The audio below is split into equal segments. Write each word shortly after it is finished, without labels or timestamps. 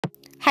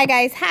Hi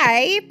guys,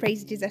 hi,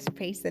 praise Jesus,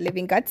 praise the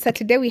living God. So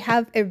today we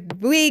have a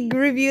wig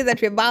review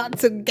that we're about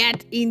to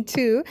get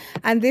into,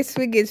 and this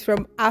wig is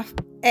from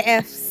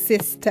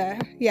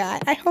Afsister. Yeah,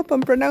 I hope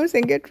I'm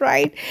pronouncing it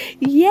right.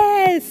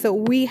 Yes, so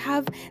we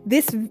have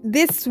this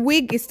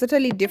wig is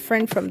totally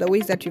different from the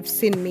wigs that you've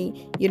seen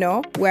me,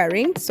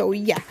 wearing. So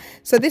yeah,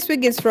 so this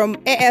wig is from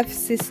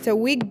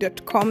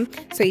Afsisterwig.com.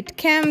 So it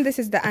came, this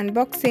is the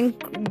unboxing,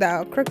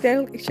 the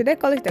crocodile, should I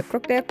call it the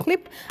crocodile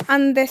clip,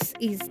 and this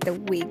is the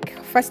wig.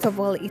 First of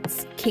all,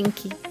 it's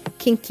kinky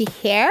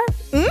hair,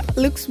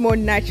 looks more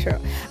natural,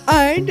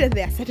 and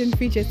there are certain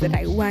features that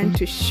I want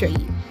to show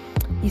you.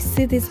 You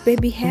see this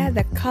baby hair,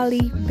 the curly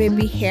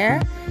baby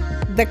hair,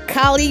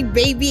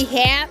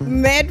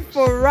 made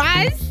for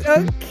us.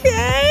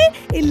 Okay,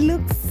 it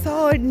looks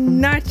so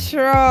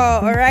natural.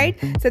 All right,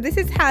 so this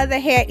is how the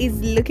hair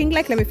is looking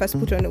like. Let me first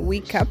put on a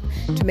wig cap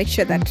to make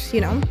sure that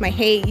my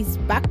hair is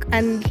back,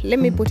 and let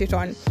me put it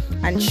on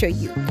and show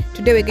you.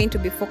 Today we're going to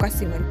be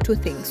focusing on two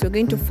things. We're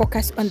going to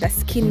focus on the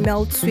Skin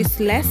Melt Swiss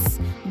lace.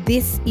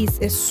 This is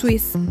a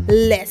Swiss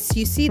lace.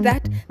 You see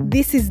that?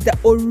 This is the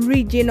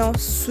original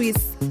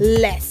Swiss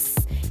lace.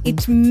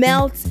 It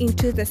melts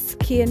into the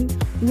skin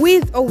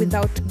with or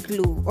without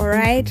glue. All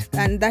right,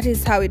 and that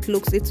is how it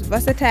looks. It's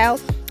versatile.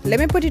 Let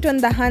me put it on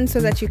the hand so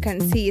that you can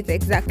see it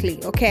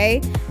exactly.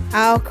 Okay,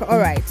 all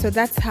right, so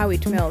that's how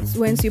it melts.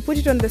 Once you put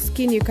it on the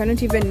skin, you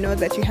cannot even know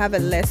that you have a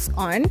lace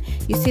on.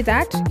 You see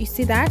that?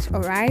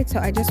 All right, so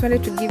I just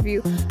wanted to give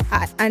you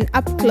an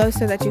up close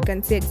so that you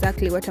can see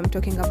exactly what I'm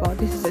talking about.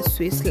 This is a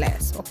Swiss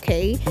lace.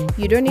 Okay,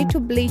 you don't need to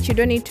bleach, you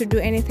don't need to do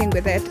anything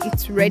with it.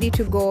 It's ready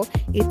to go.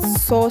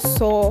 It's so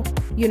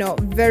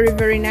very,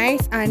 very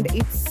nice, and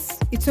it's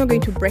not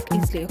going to break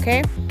easily.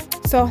 Okay,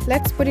 so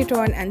let's put it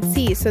on and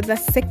see. So the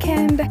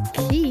second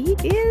key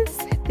is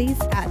these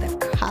are the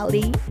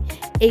curly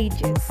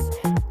edges,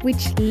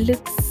 which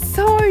looks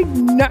so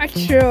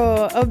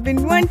natural. I've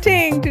been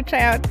wanting to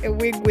try out a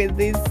wig with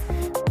this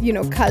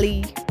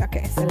curly.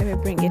 Okay, so let me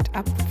bring it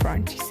up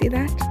front. You see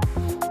that?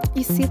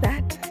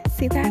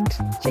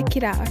 Check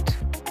it out.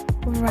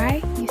 All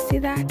right, you see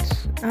that?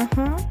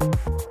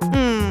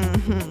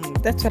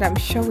 That's what I'm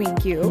showing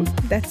you.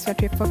 That's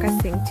what we're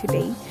focusing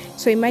today.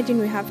 So imagine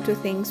we have two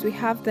things. We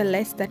have the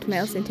lace that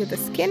melts into the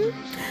skin,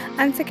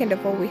 and second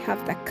of all, we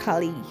have the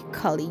curly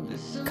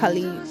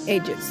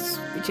edges,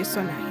 which is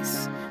so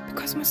nice,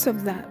 because most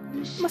of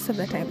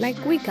the time, like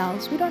we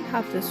girls, we don't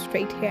have the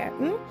straight hair.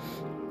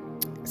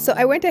 So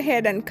I went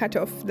ahead and cut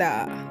off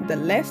the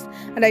lace,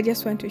 and I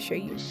just want to show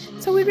you.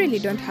 So we really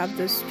don't have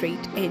those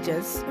straight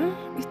edges.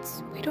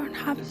 We don't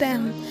have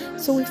them.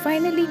 So we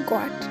finally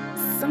got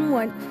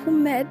someone who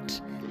made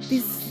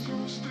this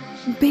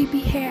baby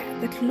hair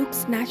that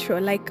looks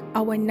natural, like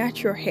our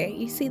natural hair.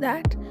 You see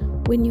that?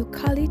 When you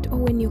curl it or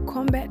when you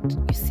comb it,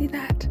 you see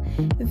that?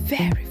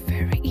 Very,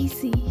 very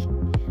easy.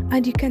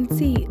 And you can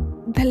see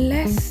the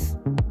lace.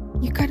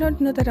 You cannot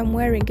know that I'm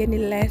wearing any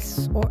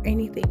lace or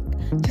anything,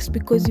 just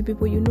because you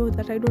people, you know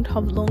that I don't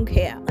have long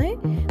hair.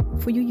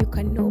 For you, you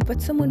can know,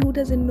 but someone who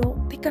doesn't know,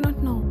 they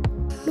cannot know.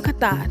 Look at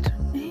that.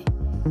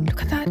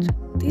 Look at that.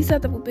 These are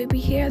the baby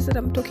hairs that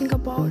I'm talking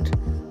about.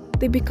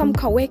 They become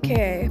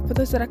kaweke. For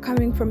those that are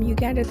coming from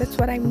Uganda, that's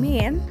what I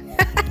mean.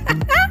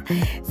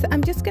 So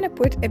I'm just gonna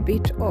put a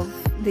bit of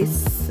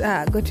this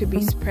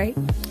go-to-be spray.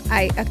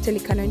 I actually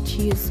cannot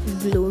use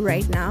glue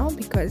right now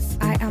because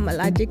I am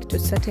allergic to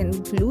certain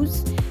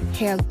glues,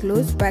 hair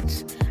glues,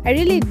 but I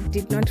really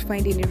did not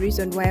find any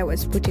reason why I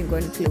was putting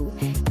on glue.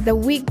 The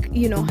wig,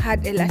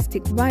 had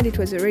elastic band. It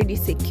was already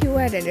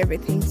secured and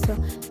everything. So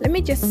let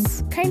me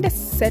just kind of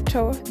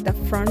settle the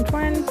front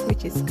one,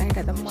 which is kind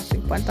of the most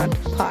important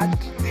part.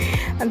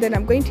 And then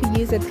I'm going to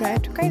use a dryer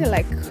to kind of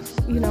like,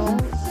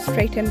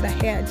 straighten the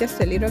hair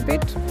just a little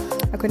bit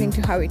according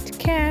to how it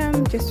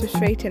came, just to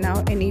straighten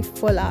out any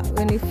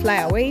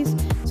flyaways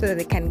so that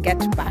they can get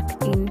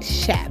back in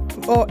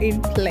shape or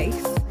in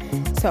place.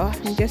 So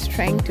I'm just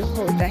trying to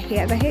hold the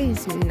hair. The hair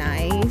is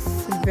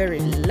nice, very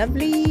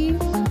lovely.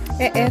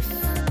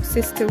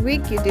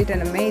 Afsisterwig, you did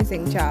an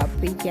amazing job.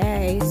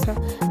 Yay. So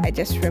I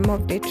just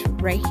removed it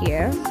right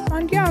here,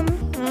 and yeah.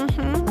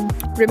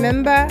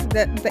 Remember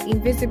that the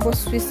invisible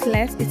Swiss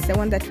lace is the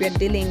one that we are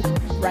dealing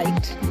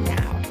right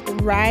now,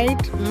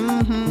 right?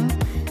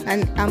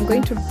 And I'm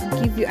going to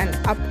give you an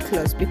up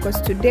close, because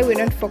today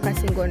we're not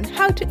focusing on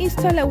how to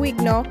install a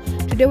wig. No,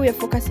 today we are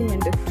focusing on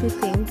the two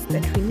things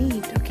that we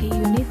need. Okay,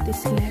 you need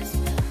this lace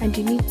and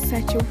you need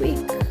such a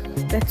wig.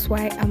 That's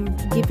why I'm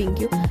giving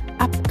you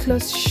up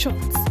close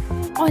shots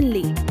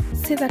only.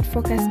 See that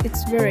focus?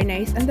 It's very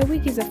nice, and the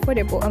wig is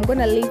affordable. I'm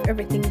gonna leave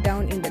everything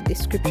down in the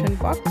description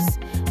box.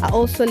 I'll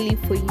also leave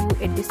for you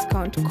a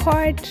discount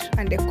code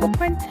and a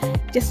coupon.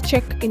 Just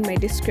check in my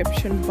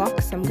description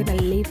box. I'm gonna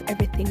leave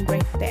everything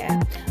right there.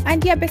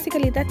 And yeah,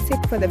 basically that's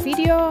it for the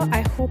video.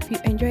 I hope you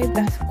enjoyed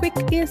that quick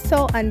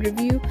install and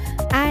review.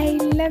 I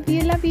love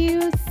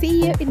you.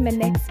 See you in my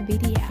next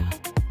video.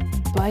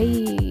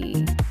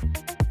 Bye.